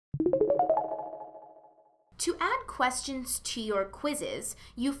To add questions to your quizzes,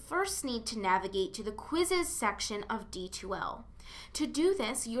 you first need to navigate to the Quizzes section of D2L. To do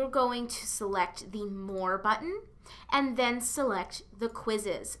this, you're going to select the More button and then select the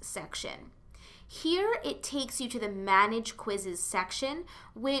Quizzes section. Here it takes you to the Manage Quizzes section,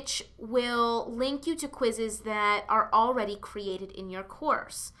 which will link you to quizzes that are already created in your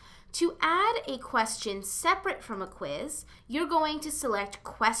course. To add a question separate from a quiz, you're going to select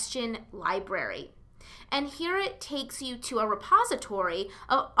Question Library. And here it takes you to a repository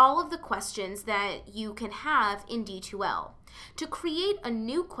of all of the questions that you can have in D2L. To create a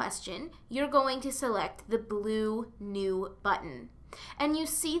new question, you're going to select the blue New button. And you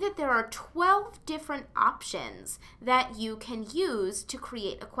see that there are 12 different options that you can use to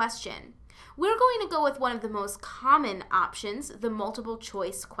create a question. We're going to go with one of the most common options, the multiple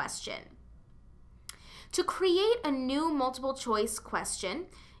choice question. To create a new multiple choice question,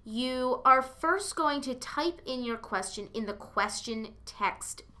 you are first going to type in your question in the question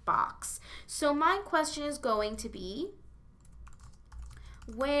text box. So my question is going to be,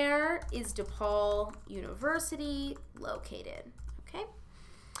 where is DePaul University located? Okay.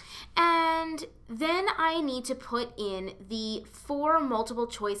 And then I need to put in the 4 multiple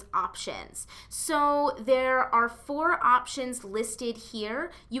choice options. So there are 4 options listed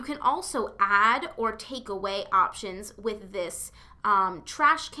here. You can also add or take away options with this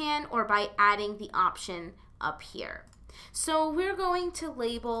trash can or by adding the option up here. So we're going to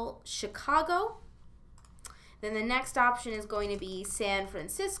label Chicago. Then the next option is going to be San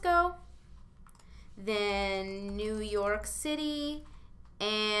Francisco, then New York City,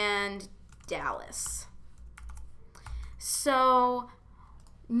 and Dallas. So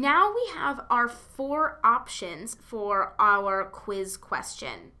now we have our 4 options for our quiz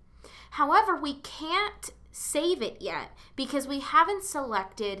question. However, we can't save it yet because we haven't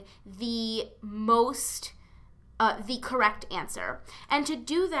selected the correct answer. And to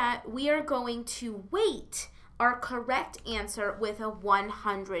do that, we are going to weight our correct answer with a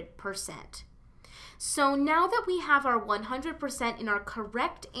 100%. So now that we have our 100% in our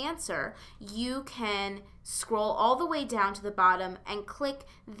correct answer, you can scroll all the way down to the bottom and click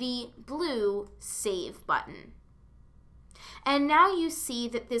the blue Save button. And now you see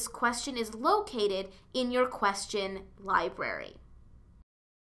that this question is located in your question library.